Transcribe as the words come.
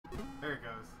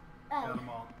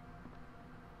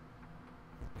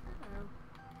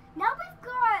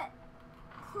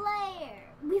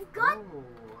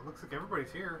Looks like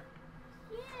everybody's here.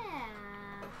 Yeah.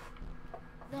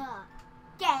 The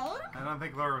game? I don't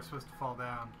think Laura was supposed to fall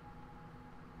down.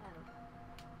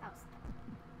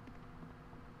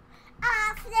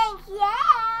 I think,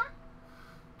 yeah.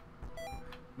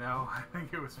 No, I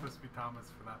think it was supposed to be Thomas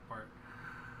for that part.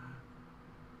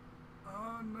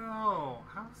 Oh no!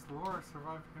 How does Laura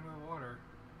survive into the water?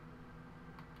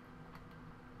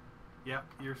 Yep,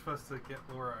 you're supposed to get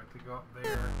Laura to go up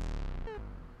there.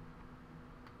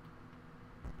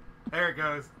 There it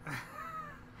goes.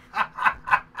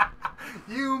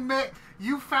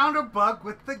 You found a bug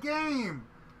with the game,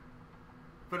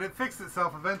 but it fixed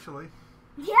itself eventually.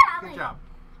 Yeah. Good job.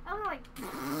 I'm like.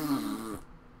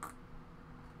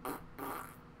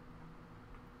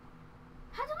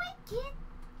 How do I get?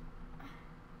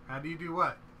 How do you do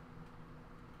what?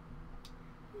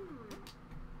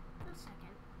 One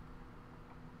second.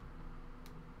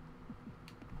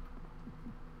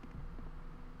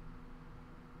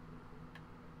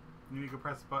 You need to go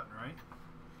press the button, right?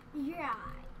 Yeah.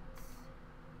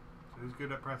 So who's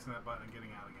good at pressing that button and getting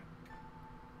out again?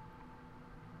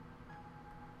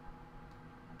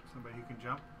 Somebody who can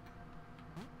jump?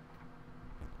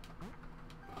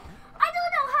 I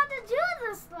don't know how to do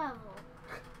this level.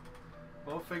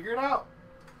 We'll figure it out.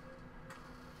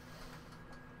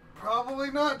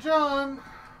 Probably not John.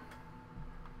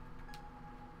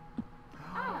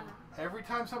 Ah. Every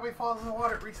time somebody falls in the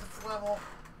water, it resets the level.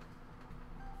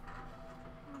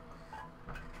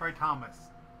 Try Thomas.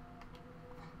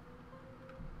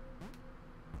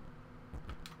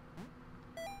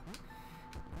 There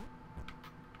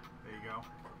you go.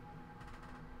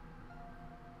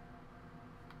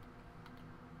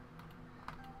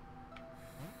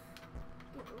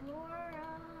 Laura.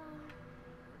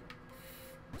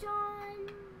 John.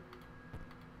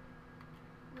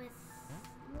 With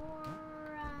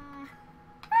Laura.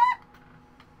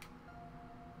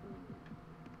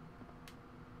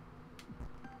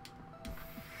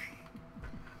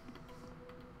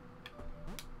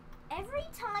 Every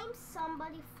time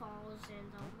somebody falls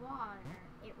in the water,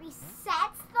 it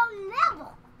resets the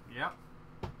level. Yep.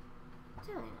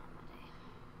 Doing that today.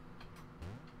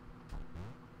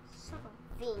 So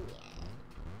convenient.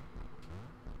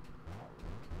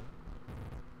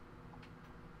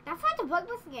 I find a bug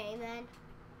with the game then.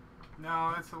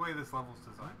 No, that's the way this level's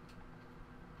designed.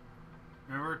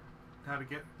 Remember how to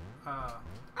get,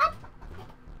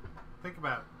 think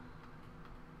about it.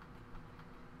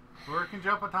 Laura can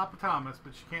jump on top of Thomas,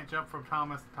 but she can't jump from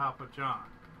Thomas to top of John.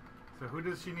 So who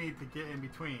does she need to get in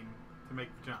between to make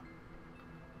the jump?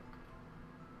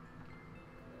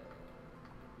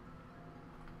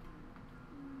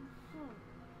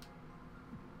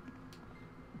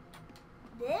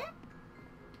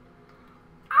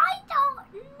 I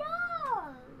don't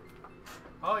know.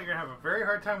 Oh, you're going to have a very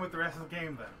hard time with the rest of the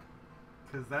game then.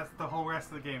 Because that's the whole rest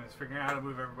of the game, is figuring out how to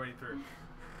move everybody through.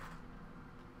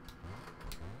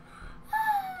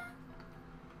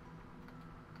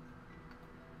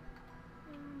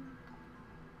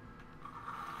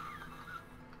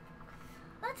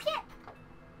 Let's get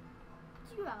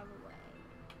you out of the way.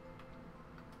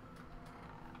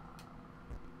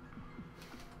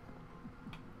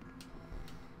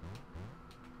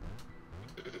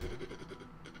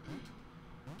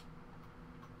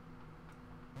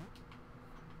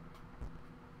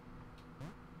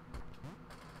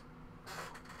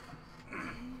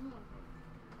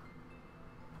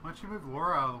 Why don't you move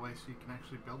Laura out of the way so you can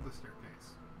actually build the staircase?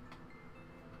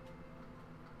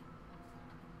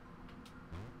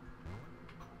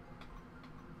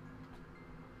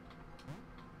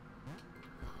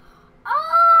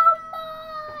 Oh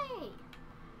my!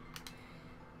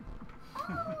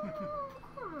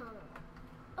 Oh.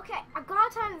 Okay, I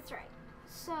gotta time this right.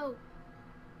 So,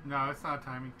 No, it's not a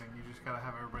timing thing. You just gotta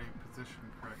have everybody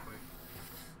positioned correctly.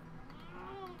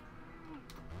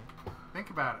 Think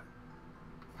about it.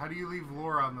 How do you leave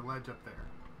Laura on the ledge up there?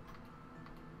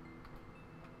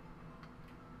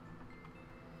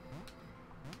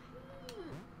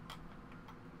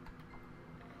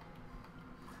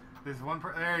 There's one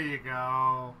there you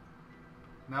go.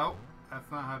 Nope,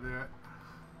 that's not how to do it.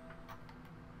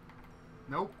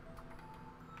 Nope.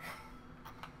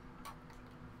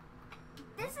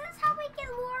 this is how we get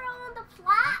Laura on the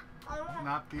platform.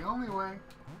 Not the only way.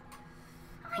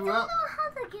 I don't know how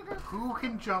to get her. Who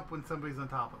can jump when somebody's on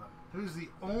top of them? Who's the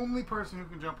only person who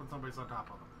can jump when somebody's on top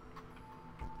of them?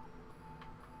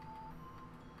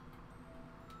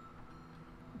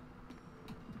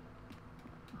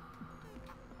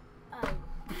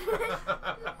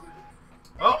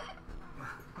 Oh!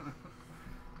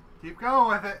 Keep going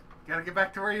with it. Gotta get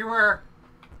back to where you were.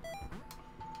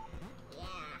 Yeah.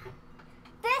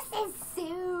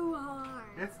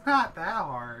 not that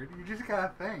hard. You just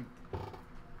gotta think.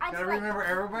 Gotta remember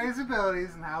everybody's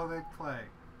abilities and how they play.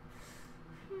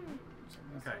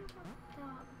 Okay.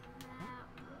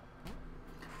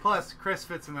 Plus, Chris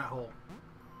fits in that hole.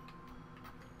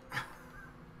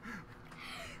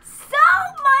 So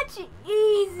much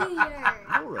easier.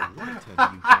 Laura liked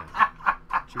her new gang.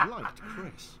 She liked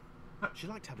Chris. She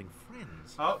liked having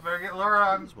friends. Oh, better get Laura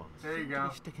on. These ones There you seem to go.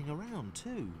 be sticking around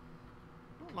too.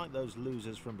 Not like those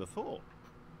losers from before.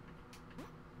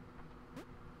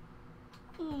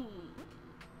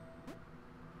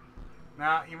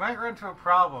 Now, you might run into a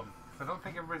problem. I don't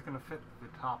think everybody's going to fit the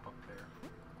top up there.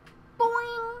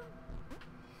 Boing.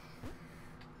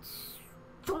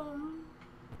 Boom.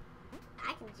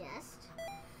 I can just.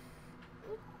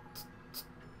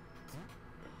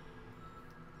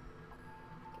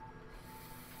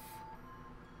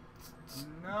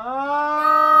 No!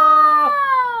 Oh!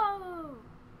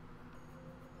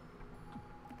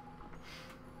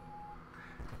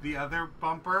 The other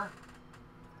bumper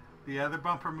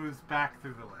moves back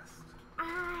through the list.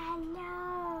 I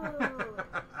know.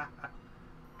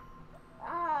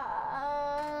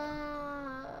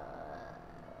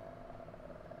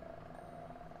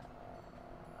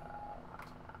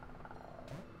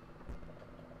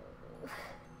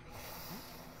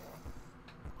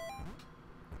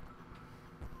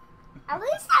 At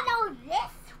least I know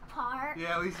this part.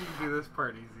 Yeah, at least you can do this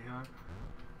part easy, huh?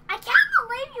 I can't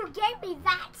believe you gave me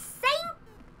that same.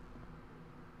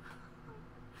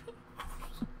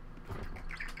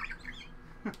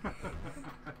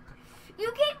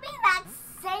 You gave me that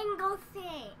single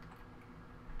thing.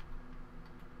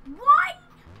 One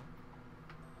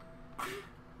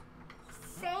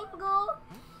single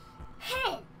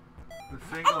hit. The And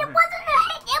single it hit. wasn't a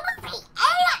hit, it was the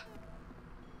ant.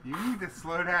 You need to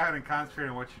slow down and concentrate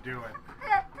on what you're doing.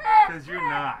 Because you're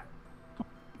not.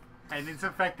 And it's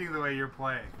affecting the way you're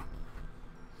playing.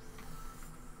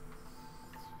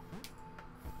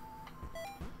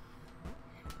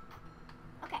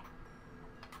 Okay.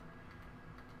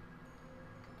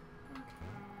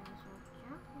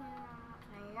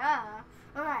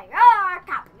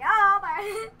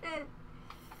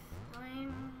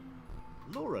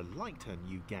 Laura liked her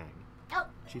new gang. Oh.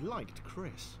 She liked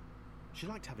Chris. She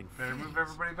liked having Better friends. move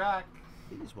everybody back.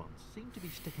 These ones seem to be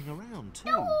sticking around too.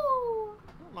 No.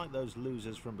 Not like those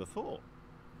losers from before.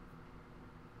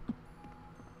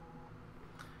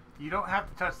 You don't have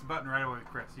to touch the button right away,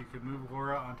 Chris. You can move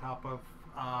Laura on top of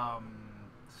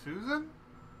Susan?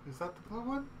 Is that the blue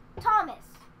one? Thomas.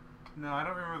 No, I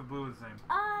don't remember the blue one's name.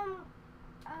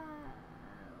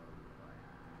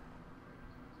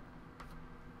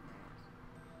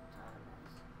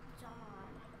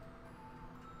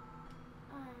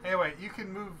 Anyway, you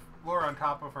can move Laura on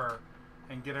top of her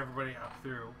and get everybody up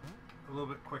through a little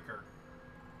bit quicker.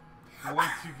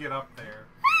 Once you get up there.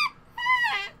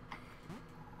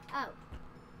 Oh.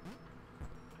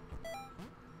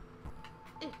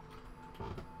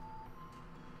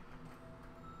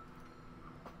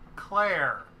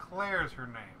 Claire. Claire's her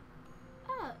name.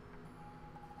 Oh.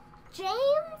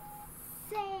 James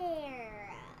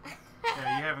Sarah.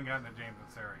 Yeah, you haven't gotten to James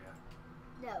and Sarah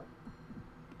yet. No.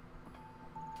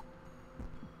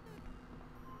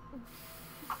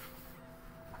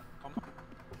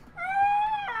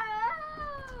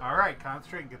 Alright,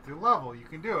 concentrate and get through the level. You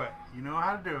can do it. You know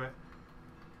how to do it.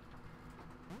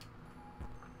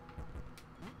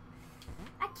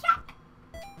 I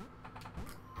can't.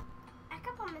 I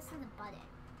kept on missing the button.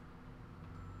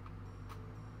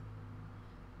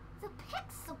 The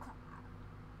pixel club.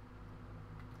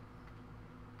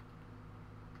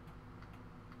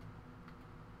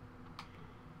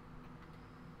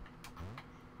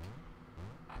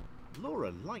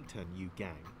 Laura liked her new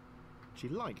gang. She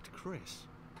liked Chris.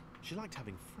 She liked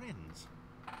having friends.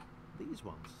 These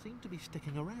ones seem to be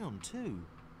sticking around too.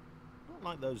 Not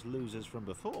like those losers from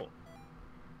before.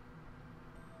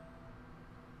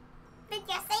 Did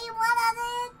you see one of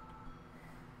it?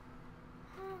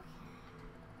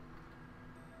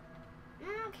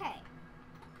 Okay.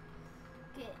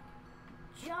 Good.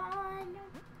 John.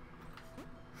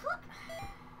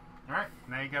 Alright,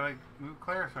 now you gotta move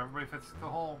Claire so everybody fits the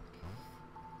hole.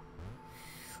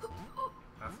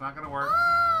 That's not gonna work.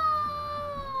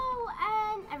 Oh,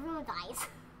 and everyone dies.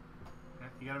 Yeah,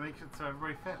 you gotta make it so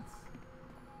everybody fits.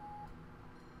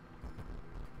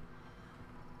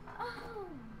 Oh,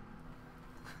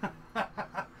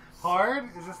 Hard?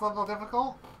 Is this level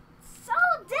difficult? so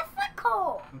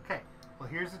difficult. Okay, well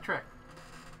here's the trick.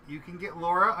 You can get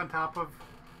Laura on top of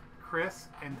Chris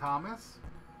and Thomas.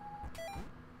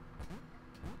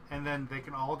 And then they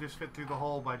can all just fit through the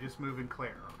hole by just moving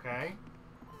Claire, okay?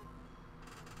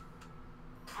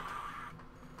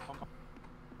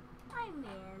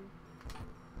 man.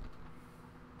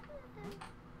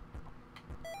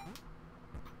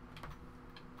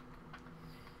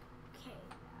 Okay,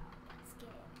 now let's get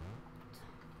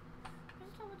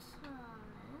Thomas.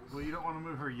 Well, you don't want to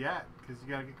move her yet because you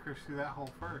got to get Chris through that hole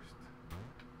first.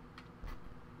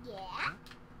 Yeah.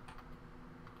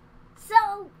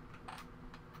 So,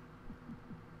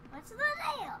 what's the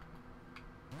deal?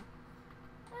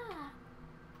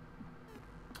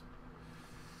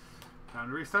 Time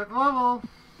to restart the level.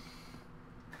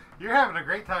 You're having a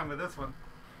great time with this one.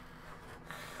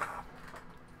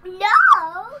 No!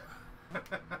 I'm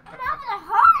having a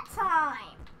hard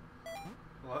time.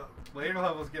 Well, later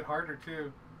levels get harder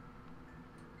too.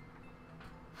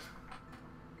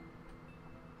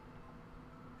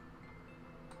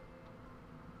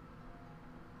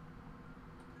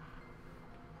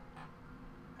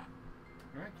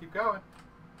 All right, keep going.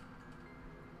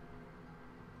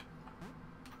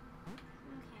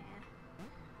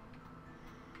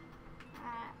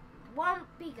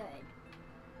 Won't be good.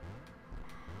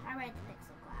 I read the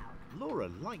Pixel Cloud. Laura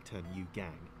liked her new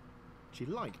gang. She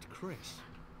liked Chris.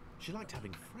 She liked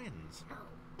having friends.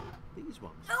 These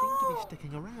ones seem to be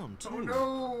sticking around too. Oh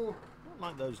no! Not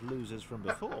like those losers from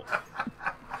before.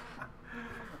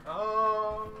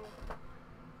 Oh.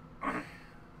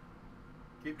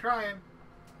 Keep trying.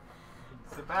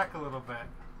 Sit back a little bit.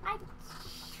 Over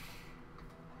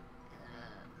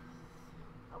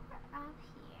up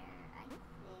here, I think.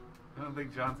 I don't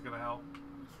think John's gonna help.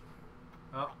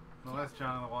 Oh, no, that's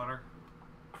John in the water.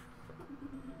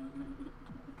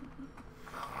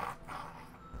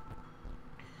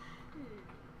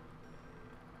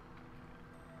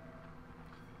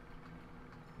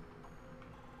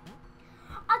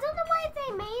 I don't know why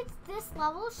they made this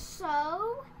level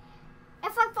so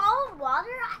if I fall in water,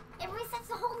 it resets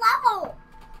the whole level.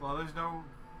 Well, there's no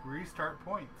restart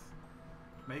points.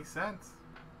 Makes sense.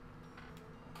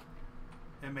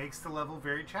 It makes the level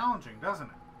very challenging, doesn't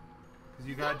it? Because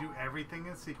you gotta do everything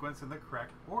in sequence in the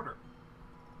correct order.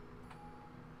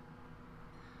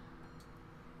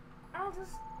 I'll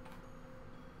just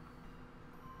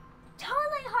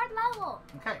totally hard level.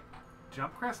 Okay,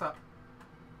 jump Chris up.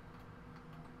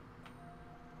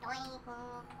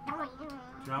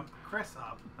 Jump Chris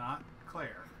up, not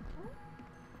Claire.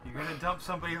 You're gonna dump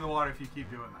somebody in the water if you keep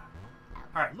doing that.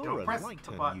 All right, Laura don't press liked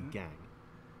the her button. new gang.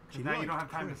 She Now you don't liked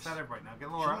have time Chris. to set everybody. Now get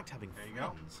She Laura. liked having There you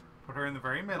go. friends. Put her in the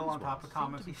very middle These on top of ones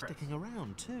Thomas seem and to be Chris. sticking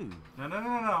around too. No.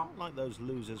 Not like those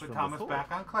losers Put from Thomas before.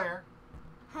 back on Claire.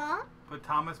 Huh? Put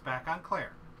Thomas back on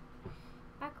Claire.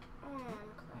 Back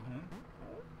on.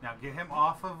 Now get him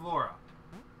off of Laura.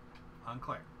 On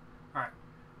Claire. Alright.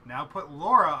 Now put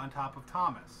Laura on top of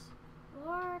Thomas.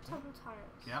 Laura Thomas.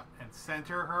 Yep. And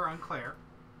center her on Claire.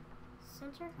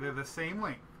 Center. They're the same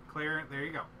length. Claire, there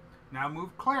you go. Now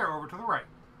move Claire over to the right.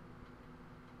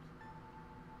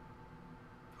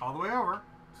 All the way over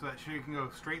so that she can go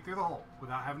straight through the hole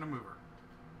without having to move her.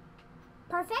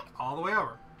 Perfect. All the way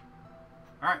over.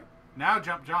 Alright. Now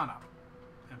jump John up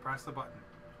and press the button.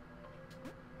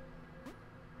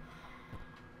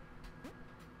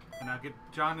 And now get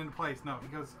John into place. No, he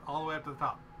goes all the way up to the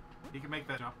top. He can make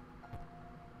that jump.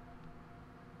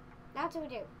 Now what do we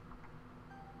do?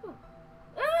 Ooh.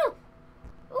 Ooh.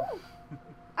 Ooh.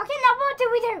 Okay, now what do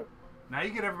we do? Now you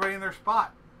get everybody in their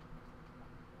spot.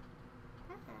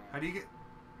 How do you get...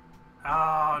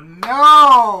 Oh,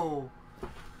 no!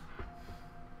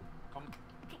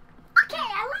 Okay,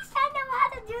 at least I know how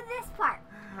to do this part.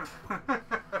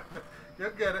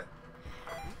 You'll get it.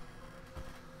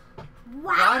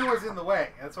 Wow. John was in the way.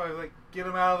 That's why I was like, get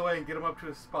him out of the way and get him up to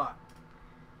his spot.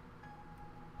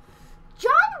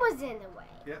 John was in the way.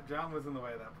 Yep, John was in the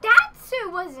way of that part. That's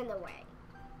who was in the way.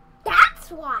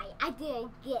 That's why I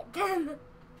didn't get them.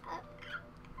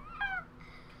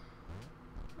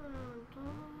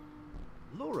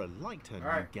 Laura liked her new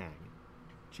Alright. gang.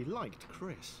 She liked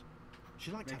Chris.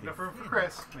 She liked Make having enough room for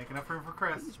friends. Chris. Make enough room for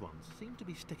Chris. These ones seem to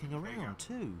be sticking you around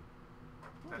go. too.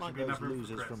 That Not should like be those enough room for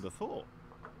losers Chris. from before.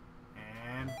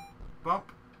 And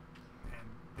bump.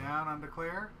 And down onto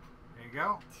Claire. There you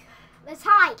go. Let's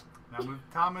hide. Now move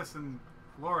Thomas and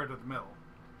Laura to the middle.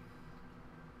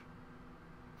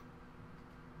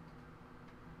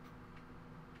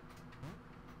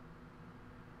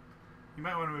 You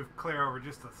might want to move Claire over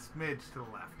just a smidge to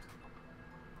the left.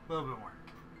 A little bit more.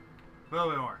 A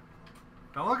little bit more.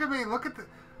 Don't look at me. Look at the...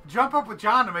 Jump up with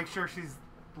John to make sure she's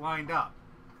lined up.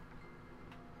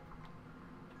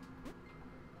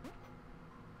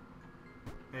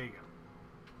 There you go.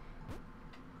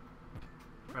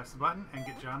 Press the button and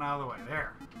get John out of the way.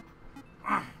 There.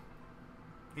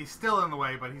 He's still in the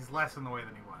way, but he's less in the way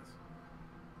than he was.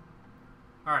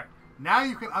 Alright. Now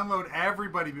you can unload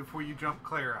everybody before you jump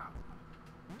Claire out.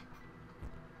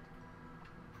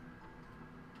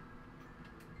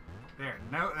 There.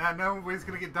 Nobody's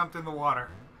going to get dumped in the water.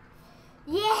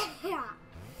 Yeah.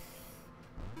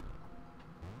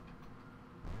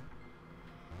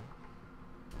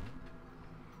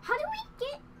 How do we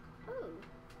get... Ooh.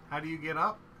 How do you get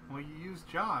up? Well, you use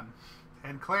John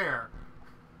and Claire.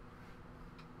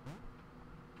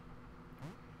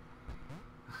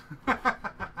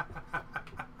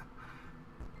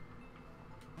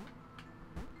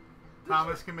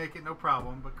 Thomas can make it no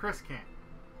problem, but Chris can't.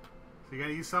 So you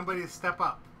gotta use somebody to step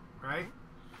up, right?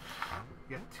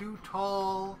 You got two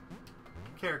tall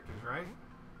characters, right?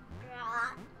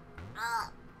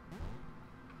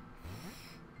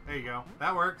 There you go.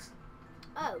 That works.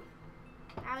 Oh.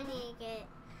 Now we need to get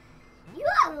you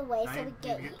out of the way Now so you we need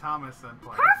get to you. get Thomas in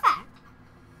place. Perfect!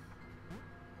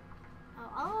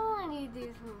 Oh, all I need to do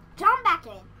is jump back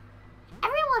in.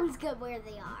 Everyone's good where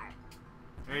they are.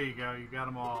 There you go. You got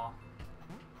them all.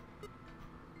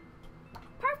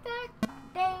 Perfect.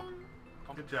 Ding.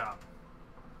 Good job.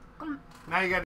 Come. Now you got